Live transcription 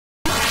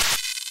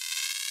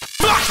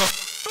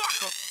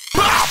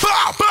Bow,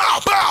 bow, bow,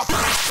 bow.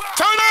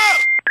 Turn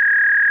up.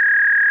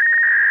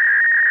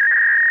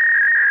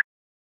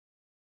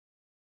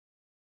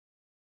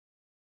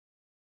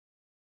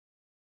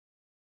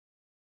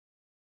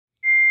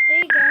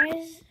 Hey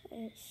guys,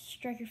 it's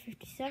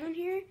Striker57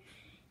 here,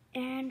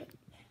 and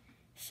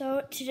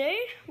so today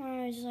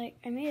I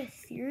made a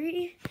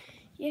theory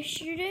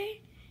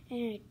yesterday,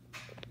 and I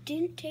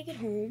didn't take it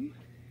home,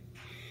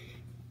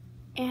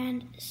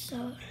 and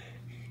so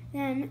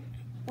then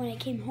when I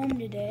came home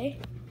today,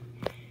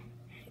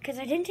 because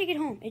I didn't take it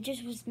home, it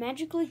just was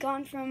magically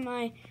gone from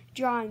my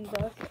drawing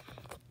book,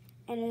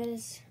 and it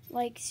is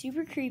like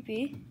super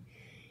creepy,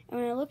 and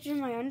when I looked in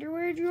my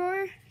underwear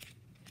drawer,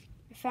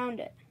 I found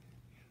it.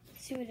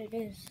 Let's see what it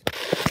is.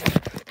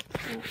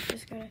 Oh,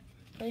 just gotta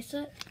place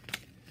it.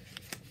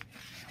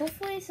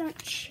 Hopefully it's not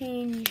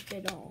changed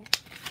at all.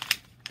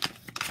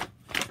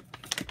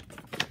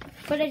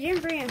 But I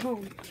didn't bring it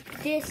home.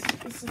 This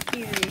is the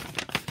theory.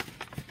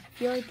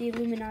 I feel like the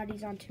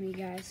Illuminati's onto me,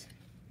 guys.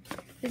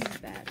 This is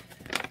bad.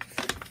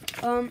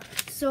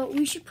 So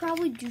we should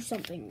probably do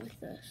something with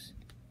this.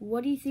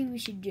 What do you think we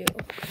should do?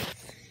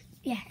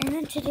 Yeah, and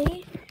then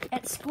today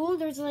at school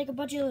there's like a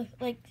bunch of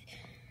like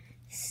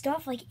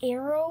stuff like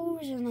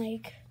arrows and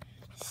like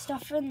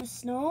stuff in the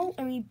snow,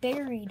 and we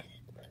buried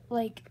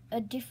like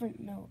a different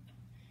note.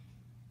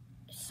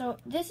 So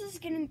this is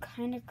getting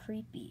kind of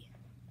creepy.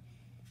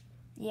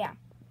 Yeah.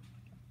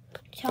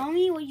 Tell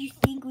me what you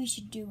think we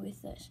should do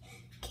with this.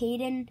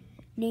 Caden,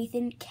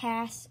 Nathan,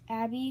 Cass,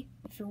 Abby,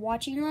 if you're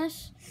watching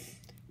this,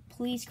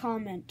 please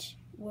comment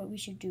what we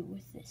should do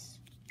with this.